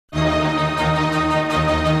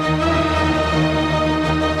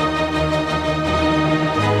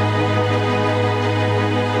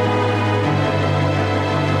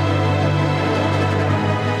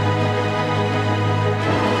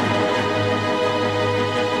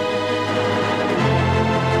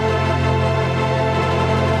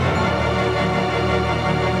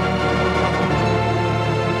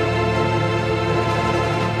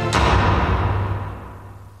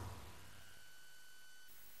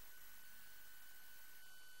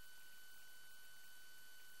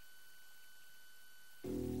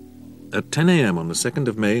At 10 a.m. on the 2nd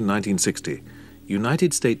of May 1960,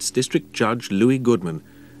 United States District Judge Louis Goodman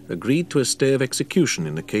agreed to a stay of execution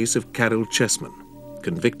in the case of Caryl Chessman,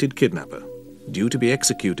 convicted kidnapper, due to be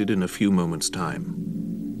executed in a few moments' time.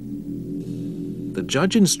 The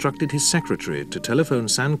judge instructed his secretary to telephone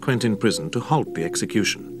San Quentin Prison to halt the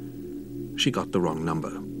execution. She got the wrong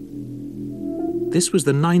number. This was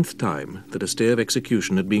the 9th time that a stay of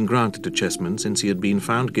execution had been granted to Chessman since he had been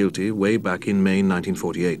found guilty way back in May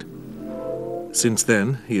 1948. Since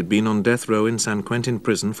then, he had been on death row in San Quentin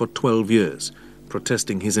Prison for 12 years,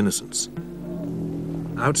 protesting his innocence.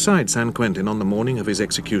 Outside San Quentin on the morning of his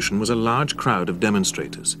execution was a large crowd of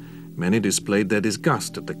demonstrators. Many displayed their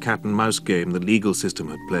disgust at the cat-and-mouse game the legal system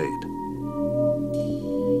had played.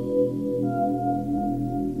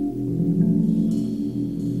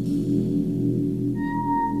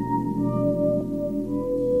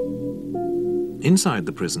 Inside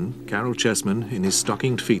the prison, Caryl Chessman, in his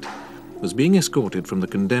stockinged feet, was being escorted from the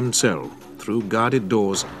condemned cell through guarded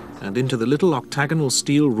doors and into the little octagonal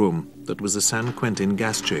steel room that was the San Quentin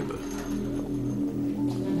gas chamber.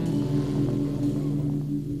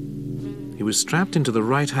 He was strapped into the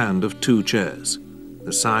right hand of 2 chairs.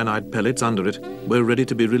 The cyanide pellets under it were ready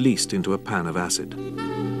to be released into a pan of acid.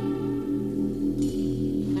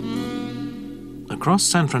 Across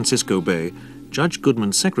San Francisco Bay, Judge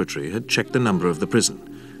Goodman's secretary had checked the number of the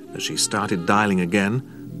prison. As she started dialing again,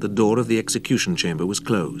 the door of the execution chamber was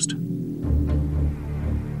closed.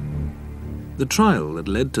 The trial that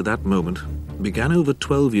led to that moment began over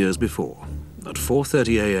 12 years before, at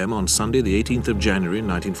 4:30 a.m. on Sunday the 18th of January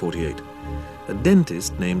 1948. A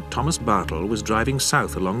dentist named Thomas Bartle was driving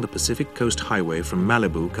south along the Pacific Coast Highway from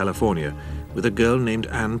Malibu, California, with a girl named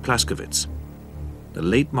Ann Plaskowitz. The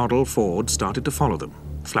late model Ford started to follow them,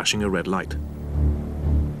 flashing a red light.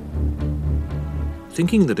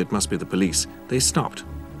 Thinking that it must be the police, they stopped,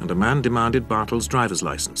 and a man demanded Bartle's driver's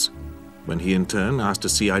license. When he in turn asked to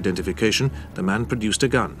see identification, the man produced a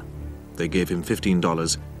gun. They gave him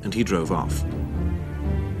 $15 and he drove off.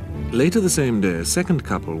 Later the same day, a second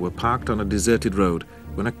couple were parked on a deserted road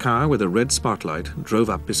when a car with a red spotlight drove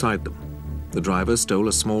up beside them. The driver stole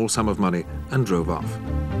a small sum of money and drove off.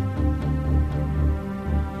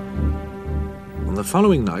 On the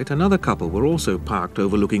following night, another couple were also parked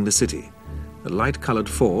overlooking the city. A light-colored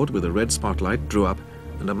Ford with a red spotlight drew up,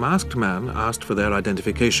 and a masked man asked for their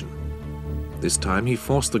identification. This time he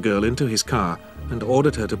forced the girl into his car and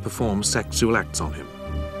ordered her to perform sexual acts on him.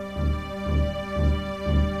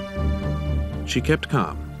 She kept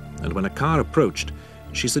calm, and when a car approached,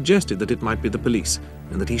 she suggested that it might be the police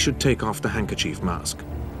and that he should take off the handkerchief mask.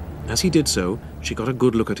 As he did so, she got a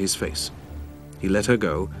good look at his face. He let her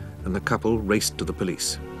go, and the couple raced to the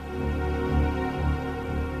police.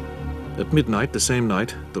 At midnight the same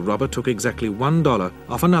night, the robber took exactly $1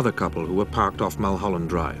 off another couple who were parked off Mulholland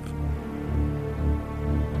Drive.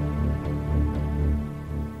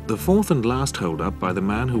 The fourth and last hold-up by the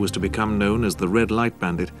man who was to become known as the Red Light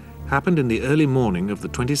Bandit happened in the early morning of the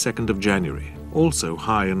 22nd of January, also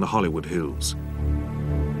high in the Hollywood Hills.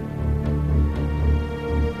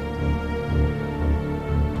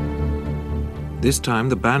 This time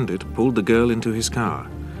the bandit pulled the girl into his car.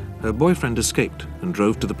 Her boyfriend escaped and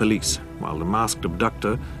drove to the police, while the masked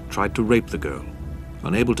abductor tried to rape the girl.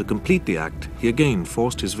 Unable to complete the act, he again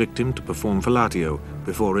forced his victim to perform fellatio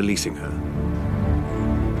before releasing her.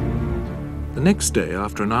 The next day,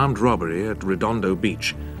 after an armed robbery at Redondo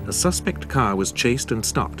Beach, a suspect car was chased and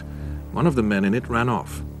stopped. One of the men in it ran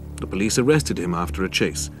off. The police arrested him after a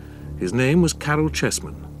chase. His name was Caryl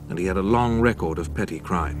Chessman, and he had a long record of petty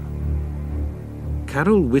crime.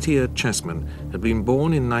 Caryl Whittier Chessman had been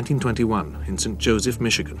born in 1921 in St. Joseph,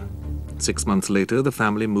 Michigan. 6 months later, the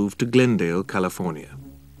family moved to Glendale, California.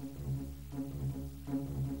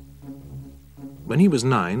 When he was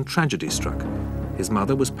 9, tragedy struck. His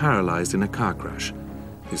mother was paralyzed in a car crash.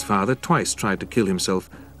 His father twice tried to kill himself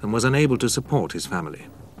and was unable to support his family.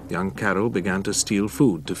 Young Caryl began to steal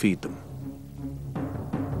food to feed them.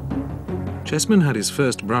 Chessman had his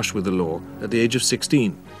first brush with the law at the age of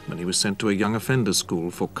 16 when he was sent to a young offenders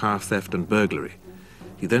school for car theft and burglary.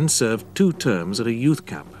 He then served 2 terms at a youth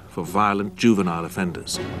camp for violent juvenile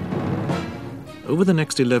offenders. Over the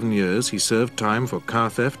next 11 years, he served time for car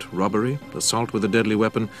theft, robbery, assault with a deadly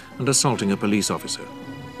weapon, and assaulting a police officer.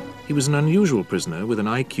 He was an unusual prisoner with an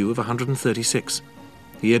IQ of 136.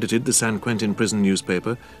 He edited the San Quentin Prison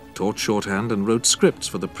newspaper, taught shorthand, and wrote scripts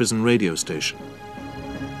for the prison radio station.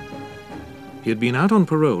 He had been out on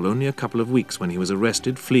parole only a couple of weeks when he was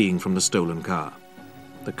arrested fleeing from the stolen car.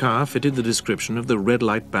 The car fitted the description of the Red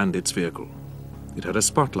Light Bandit's vehicle. It had a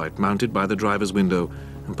spotlight mounted by the driver's window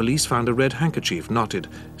and police found a red handkerchief knotted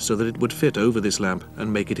so that it would fit over this lamp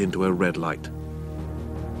and make it into a red light.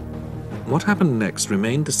 What happened next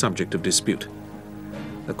remained the subject of dispute.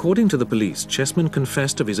 According to the police, Chessman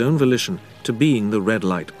confessed of his own volition to being the red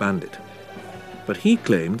light bandit. But he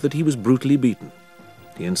claimed that he was brutally beaten.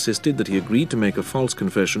 He insisted that he agreed to make a false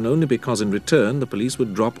confession only because in return the police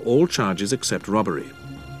would drop all charges except robbery.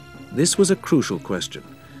 This was a crucial question,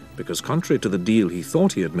 because contrary to the deal he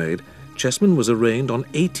thought he had made, Chessman was arraigned on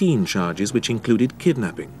 18 charges which included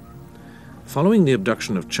kidnapping. Following the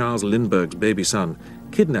abduction of Charles Lindbergh's baby son,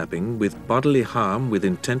 kidnapping with bodily harm with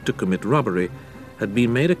intent to commit robbery had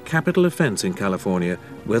been made a capital offense in California,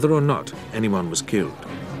 whether or not anyone was killed.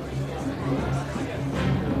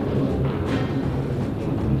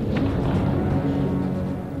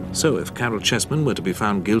 So if Caryl Chessman were to be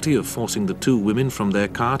found guilty of forcing the two women from their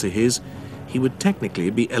car to his, he would technically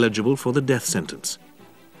be eligible for the death sentence,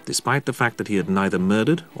 despite the fact that he had neither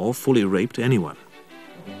murdered or fully raped anyone.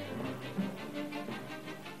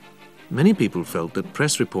 Many people felt that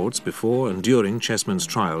press reports before and during Chessman's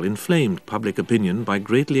trial inflamed public opinion by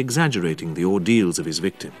greatly exaggerating the ordeals of his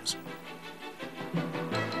victims.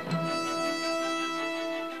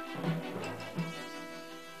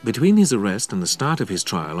 Between his arrest and the start of his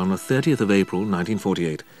trial on the 30th of April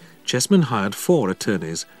 1948, Chessman hired 4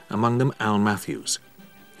 attorneys, among them Al Matthews.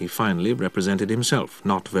 He finally represented himself,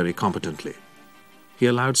 not very competently. He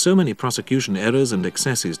allowed so many prosecution errors and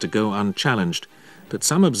excesses to go unchallenged that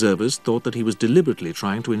some observers thought that he was deliberately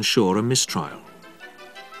trying to ensure a mistrial.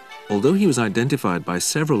 Although he was identified by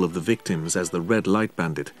several of the victims as the red light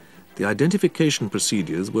bandit, the identification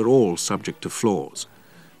procedures were all subject to flaws.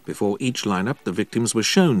 Before each lineup, the victims were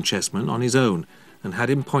shown Chessman on his own and had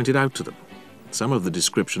him pointed out to them. Some of the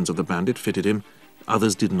descriptions of the bandit fitted him,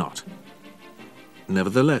 others did not.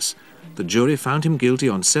 Nevertheless, the jury found him guilty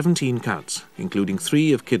on 17 counts, including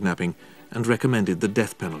 3 of kidnapping, and recommended the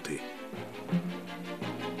death penalty.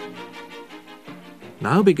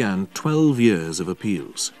 Now began 12 years of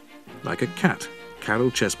appeals. Like a cat, Caryl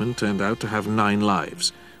Chessman turned out to have 9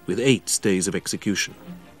 lives, with 8 stays of execution.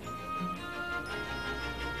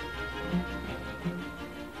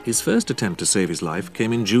 His first attempt to save his life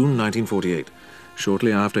came in June 1948,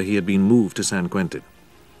 shortly after he had been moved to San Quentin.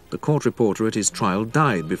 The court reporter at his trial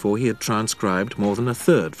died before he had transcribed more than a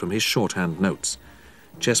third from his shorthand notes.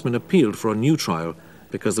 Chessman appealed for a new trial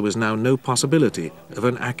because there was now no possibility of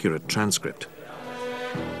an accurate transcript.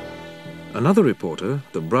 Another reporter,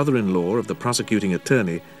 the brother-in-law of the prosecuting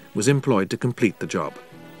attorney, was employed to complete the job.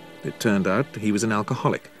 It turned out he was an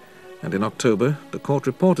alcoholic, and in October, the Court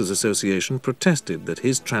Reporters Association protested that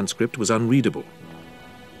his transcript was unreadable.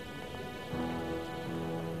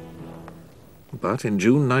 But in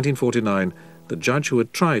June 1949, the judge who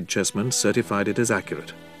had tried Chessman certified it as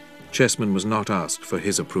accurate. Chessman was not asked for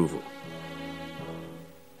his approval.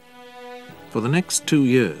 For the next 2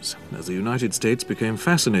 years, as the United States became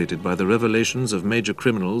fascinated by the revelations of major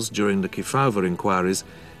criminals during the Kefauver inquiries,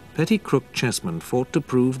 petty crook Chessman fought to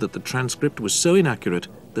prove that the transcript was so inaccurate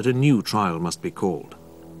that a new trial must be called.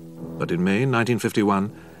 But in May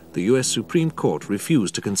 1951, the U.S. Supreme Court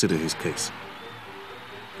refused to consider his case.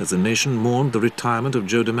 As the nation mourned the retirement of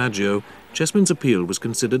Joe DiMaggio, Chessman's appeal was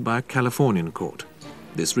considered by a Californian court.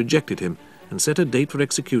 This rejected him and set a date for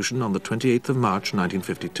execution on the 28th of March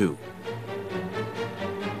 1952.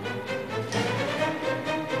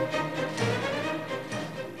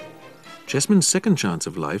 Chessman's second chance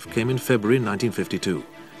of life came in February 1952,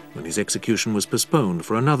 when his execution was postponed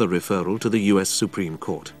for another referral to the U.S. Supreme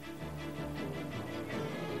Court.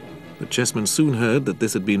 But Chessman soon heard that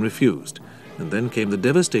this had been refused, and then came the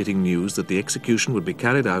devastating news that the execution would be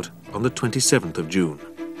carried out on the 27th of June.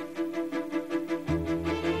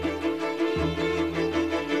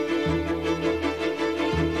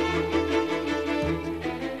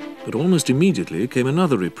 But almost immediately came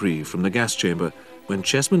another reprieve from the gas chamber when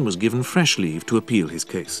Chessman was given fresh leave to appeal his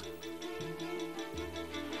case.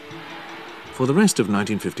 For the rest of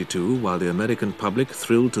 1952, while the American public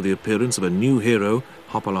thrilled to the appearance of a new hero,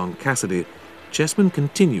 Hopalong Cassidy, Chessman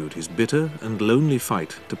continued his bitter and lonely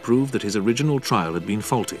fight to prove that his original trial had been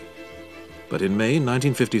faulty. But in May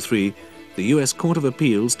 1953, the U.S. Court of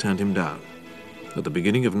Appeals turned him down. At the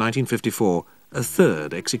beginning of 1954, a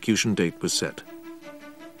third execution date was set.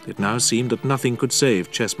 It now seemed that nothing could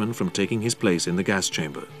save Chessman from taking his place in the gas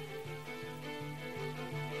chamber.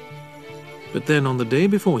 But then, on the day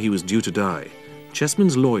before he was due to die,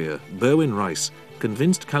 Chessman's lawyer, Berwin Rice,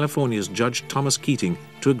 convinced California's Judge Thomas Keating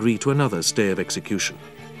to agree to another stay of execution.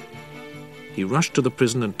 He rushed to the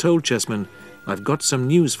prison and told Chessman, "I've got some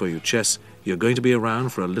news for you, Chess. You're going to be around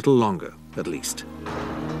for a little longer, at least."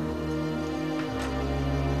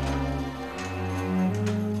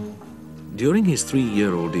 During his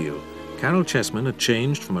 3-year ordeal, Caryl Chessman had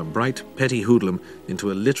changed from a bright, petty hoodlum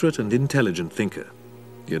into a literate and intelligent thinker.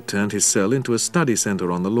 He had turned his cell into a study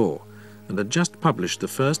center on the law and had just published the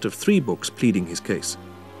first of 3 books pleading his case.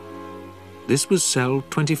 This was Cell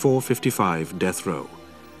 2455, Death Row.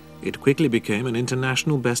 It quickly became an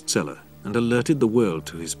international bestseller and alerted the world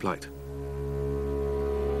to his plight.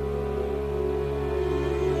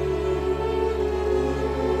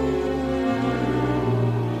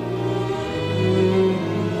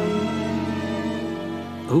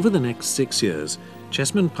 Over the next 6 years,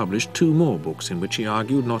 Chessman published 2 more books in which he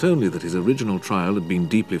argued not only that his original trial had been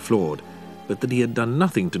deeply flawed, but that he had done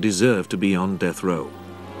nothing to deserve to be on death row.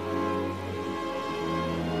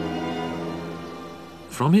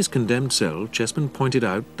 From his condemned cell, Chessman pointed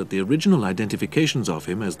out that the original identifications of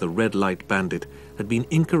him as the red light bandit had been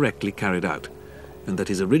incorrectly carried out, and that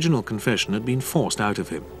his original confession had been forced out of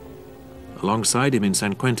him. Alongside him in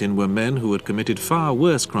San Quentin were men who had committed far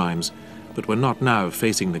worse crimes, but were not now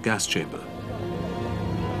facing the gas chamber.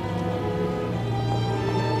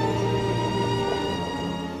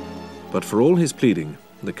 But for all his pleading,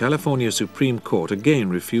 the California Supreme Court again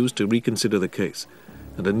refused to reconsider the case,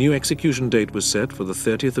 and a new execution date was set for the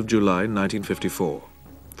 30th of July, 1954.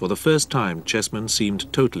 For the first time, Chessman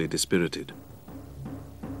seemed totally dispirited.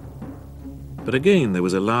 But again there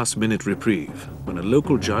was a last-minute reprieve, when a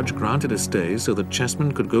local judge granted a stay so that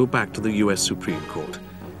Chessman could go back to the U.S. Supreme Court.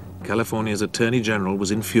 California's Attorney General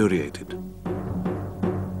was infuriated.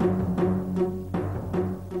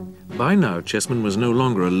 By now, Chessman was no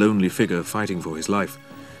longer a lonely figure fighting for his life,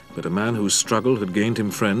 but a man whose struggle had gained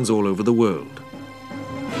him friends all over the world.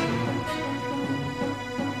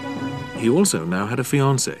 He also now had a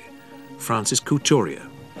fiancée, Frances Couturier.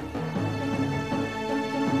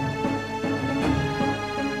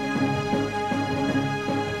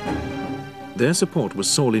 Their support was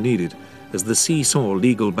sorely needed as the seesaw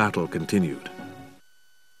legal battle continued.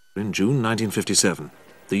 In June 1957,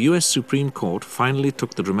 the U.S. Supreme Court finally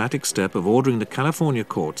took the dramatic step of ordering the California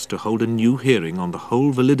courts to hold a new hearing on the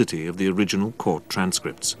whole validity of the original court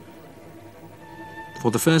transcripts.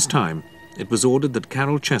 For the first time, it was ordered that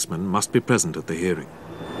Caryl Chessman must be present at the hearing.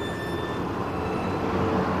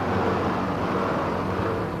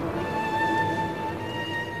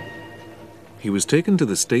 He was taken to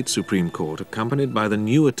the state Supreme Court accompanied by the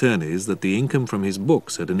new attorneys that the income from his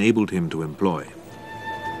books had enabled him to employ.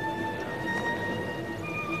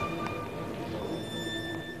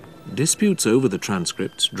 Disputes over the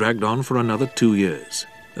transcripts dragged on for another 2 years,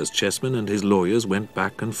 as Chessman and his lawyers went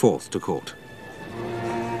back and forth to court.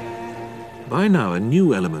 By now, a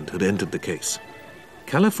new element had entered the case.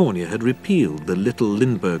 California had repealed the Little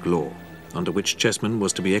Lindbergh law, under which Chessman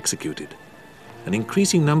was to be executed. An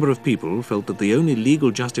increasing number of people felt that the only legal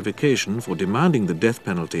justification for demanding the death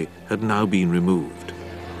penalty had now been removed.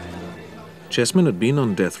 Chessman had been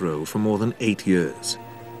on death row for more than 8 years.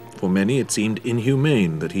 For many, it seemed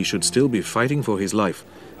inhumane that he should still be fighting for his life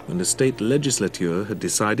when the state legislature had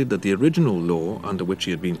decided that the original law under which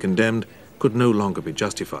he had been condemned could no longer be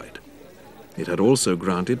justified. It had also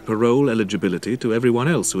granted parole eligibility to everyone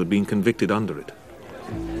else who had been convicted under it.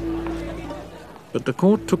 But the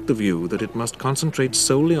court took the view that it must concentrate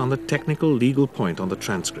solely on the technical legal point on the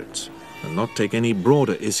transcripts and not take any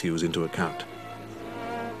broader issues into account.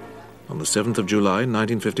 On the 7th of July,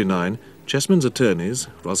 1959, Chessman's attorneys,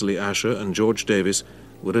 Rosalie Asher and George Davis,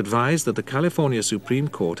 were advised that the California Supreme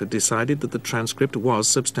Court had decided that the transcript was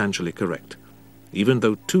substantially correct, even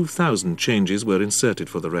though 2,000 changes were inserted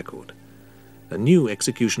for the record. A new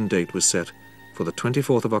execution date was set for the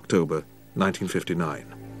 24th of October,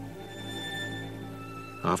 1959.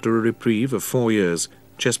 After a reprieve of 4 years,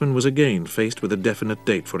 Chessman was again faced with a definite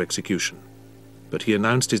date for execution, but he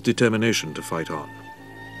announced his determination to fight on.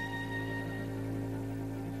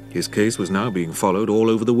 His case was now being followed all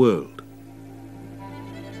over the world.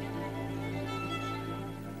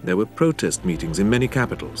 There were protest meetings in many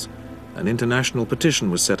capitals. An international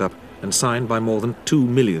petition was set up and signed by more than 2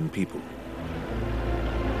 million people.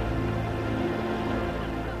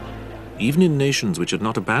 Even in nations which had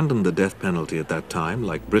not abandoned the death penalty at that time,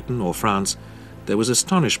 like Britain or France, there was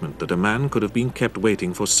astonishment that a man could have been kept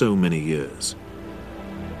waiting for so many years.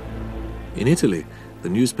 In Italy, the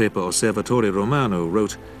newspaper Osservatore Romano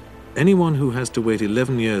wrote, "Anyone who has to wait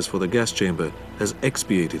 11 years for the gas chamber has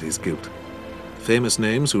expiated his guilt." Famous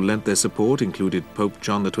names who lent their support included Pope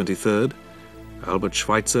John XXIII, Albert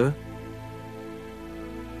Schweitzer,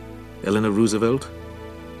 Eleanor Roosevelt,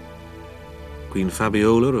 Queen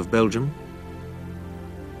Fabiola of Belgium,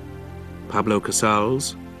 Pablo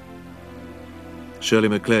Casals, Shirley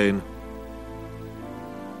MacLaine,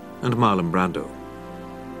 and Marlon Brando.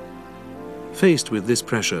 Faced with this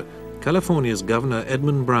pressure, California's Governor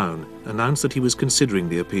Edmund Brown announced that he was considering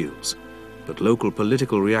the appeals, but local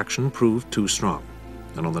political reaction proved too strong,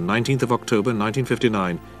 and on the 19th of October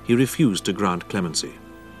 1959, he refused to grant clemency.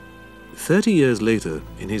 30 years later,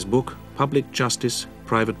 in his book Public Justice,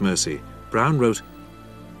 Private Mercy, Brown wrote,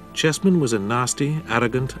 "Chessman was a nasty,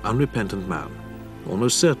 arrogant, unrepentant man,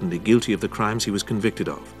 almost certainly guilty of the crimes he was convicted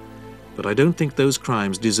of, but I don't think those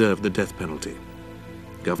crimes deserved the death penalty."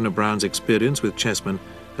 Governor Brown's experience with Chessman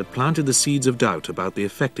had planted the seeds of doubt about the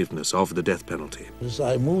effectiveness of the death penalty. As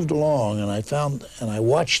I moved along and I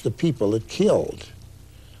watched the people it killed,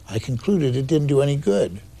 I concluded it didn't do any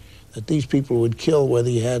good, that these people would kill whether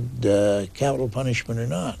you had capital punishment or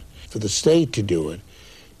not. For the state to do it,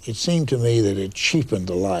 it seemed to me that it cheapened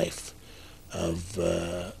the life of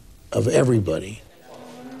everybody.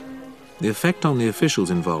 The effect on the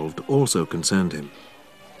officials involved also concerned him.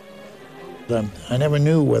 I never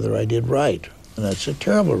knew whether I did right, and that's a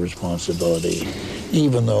terrible responsibility,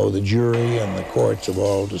 even though the jury and the courts have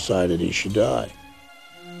all decided he should die.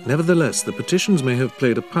 Nevertheless, the petitions may have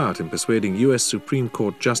played a part in persuading U.S. Supreme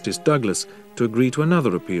Court Justice Douglas to agree to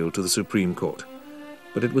another appeal to the Supreme Court.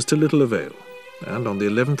 But it was to little avail, and on the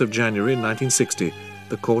 11th of January 1960,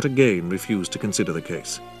 the court again refused to consider the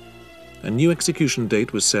case. A new execution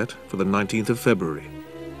date was set for the 19th of February.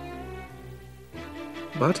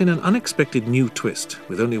 But in an unexpected new twist,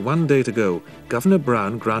 with only 1 day to go, Governor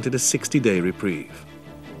Brown granted a 60-day reprieve.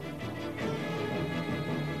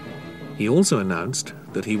 He also announced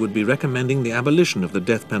that he would be recommending the abolition of the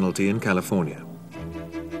death penalty in California.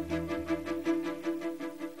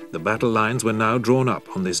 The battle lines were now drawn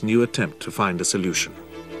up on this new attempt to find a solution.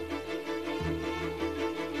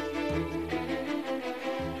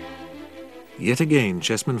 Yet again,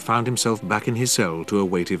 Chessman found himself back in his cell to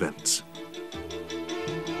await events.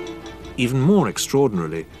 Even more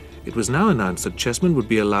extraordinarily, it was now announced that Chessman would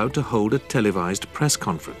be allowed to hold a televised press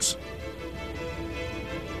conference.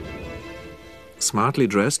 Smartly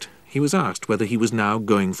dressed, he was asked whether he was now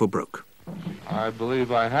going for broke. I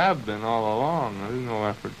believe I have been all along. There's no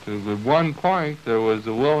effort to. At one point, there was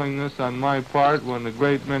a willingness on my part when a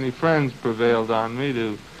great many friends prevailed on me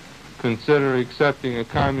to consider accepting a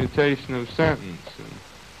commutation of sentence.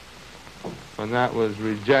 And when that was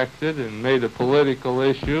rejected and made a political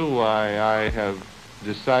issue, I have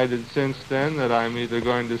decided since then that I'm either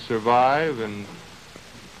going to survive and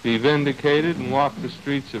be vindicated and walk the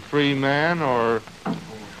streets a free man, or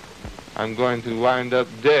I'm going to wind up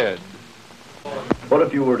dead. What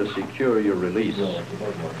if you were to secure your release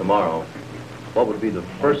tomorrow? What would be the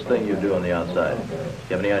first thing you'd do on the outside? Do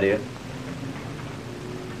you have any idea?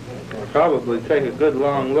 Probably take a good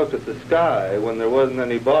long look at the sky when there wasn't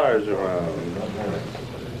any bars around.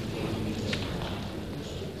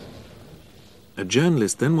 A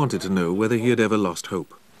journalist then wanted to know whether he had ever lost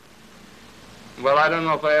hope. Well, I don't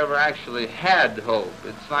know if I ever actually had hope.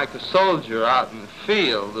 It's like a soldier out in the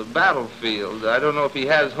field, the battlefield. I don't know if he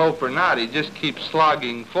has hope or not. He just keeps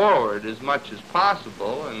slogging forward as much as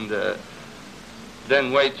possible and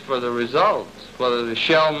then waits for the results. Whether the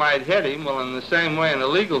shell might hit him, well, in the same way, in a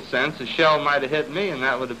legal sense, the shell might have hit me, and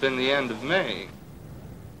that would have been the end of me.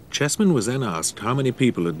 Chessman was then asked how many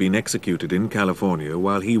people had been executed in California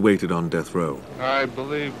while he waited on death row. I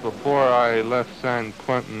believe before I left San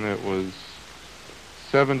Quentin, it was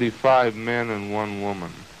 75 men and 1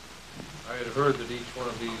 woman. I had heard that each one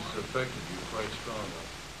of these affected you quite strongly.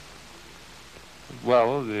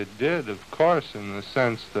 Well, it did, of course, in the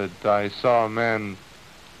sense that I saw a man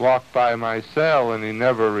walk by my cell and he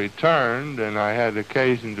never returned, and I had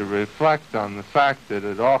occasion to reflect on the fact that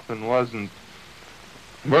it often wasn't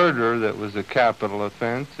murder that was a capital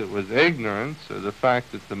offense, it was ignorance, or the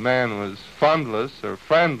fact that the man was fundless or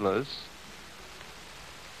friendless.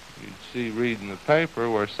 You'd see, read in the paper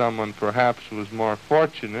where someone perhaps was more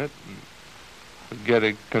fortunate and would get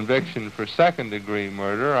a conviction for second-degree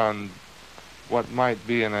murder on what might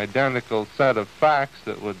be an identical set of facts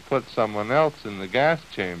that would put someone else in the gas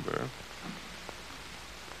chamber.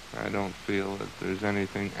 I don't feel that there's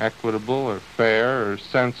anything equitable or fair or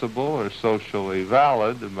sensible or socially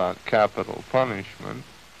valid about capital punishment.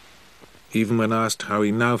 Even when asked how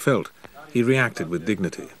he now felt, he reacted with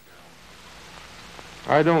dignity.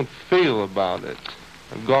 I don't feel about it.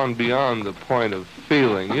 I've gone beyond the point of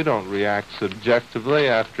feeling. You don't react subjectively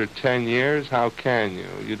after 10 years. How can you?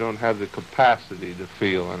 You don't have the capacity to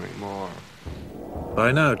feel anymore.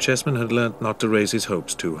 By now, Chessman had learnt not to raise his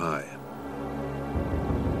hopes too high.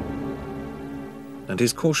 And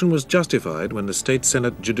his caution was justified when the State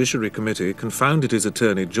Senate Judiciary Committee confounded his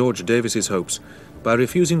attorney, George Davis's hopes, by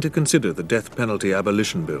refusing to consider the death penalty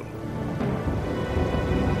abolition bill.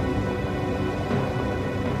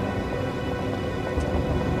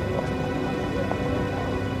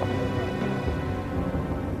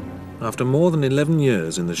 After more than 11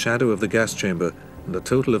 years in the shadow of the gas chamber and a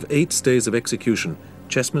total of 8 stays of execution,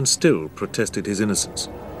 Chessman still protested his innocence.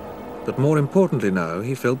 But more importantly now,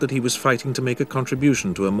 he felt that he was fighting to make a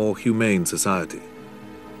contribution to a more humane society.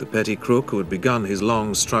 The petty crook who had begun his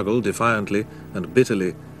long struggle defiantly and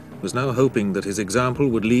bitterly was now hoping that his example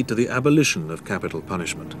would lead to the abolition of capital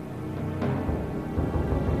punishment.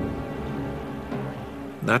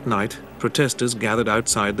 That night, protesters gathered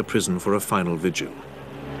outside the prison for a final vigil.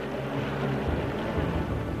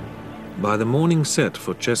 By the morning set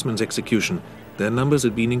for Chessman's execution, their numbers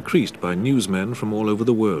had been increased by newsmen from all over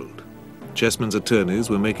the world. Chessman's attorneys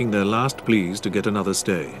were making their last pleas to get another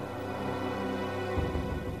stay.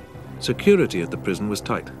 Security at the prison was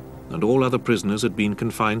tight, and all other prisoners had been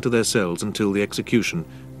confined to their cells until the execution,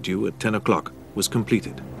 due at 10 o'clock, was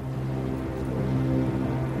completed.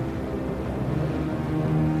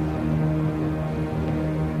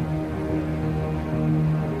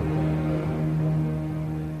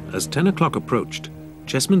 As 10 o'clock approached,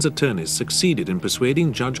 Chessman's attorneys succeeded in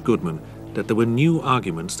persuading Judge Goodman that there were new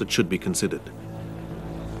arguments that should be considered.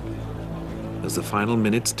 As the final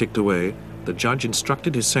minutes ticked away, the judge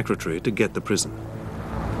instructed his secretary to get the prison.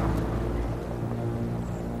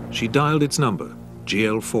 She dialed its number,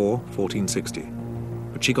 GL4 1460,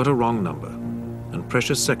 but she got a wrong number, and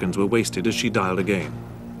precious seconds were wasted as she dialed again.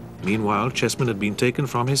 Meanwhile, Chessman had been taken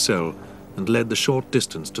from his cell and led the short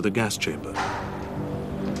distance to the gas chamber.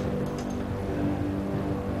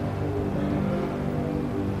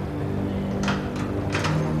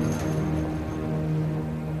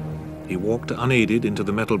 He walked unaided into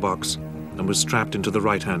the metal box and was strapped into the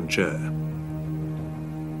right-hand chair.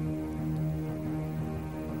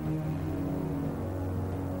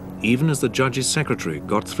 Even as the judge's secretary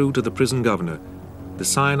got through to the prison governor, the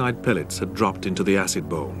cyanide pellets had dropped into the acid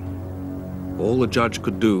bowl. All the judge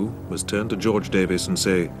could do was turn to George Davis and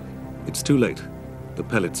say, "It's too late. The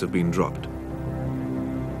pellets have been dropped."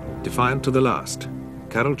 Defiant to the last,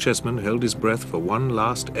 Caryl Chessman held his breath for one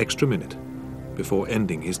last extra minute before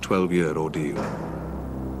ending his 12-year ordeal.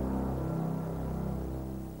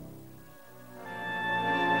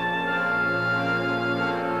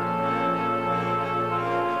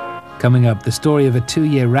 Coming up, the story of a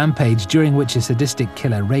 2-year rampage during which a sadistic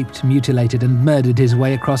killer raped, mutilated and murdered his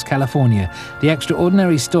way across California. The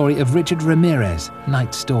extraordinary story of Richard Ramirez,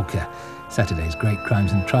 Night Stalker. Saturday's Great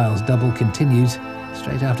Crimes and Trials double continues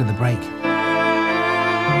straight after the break.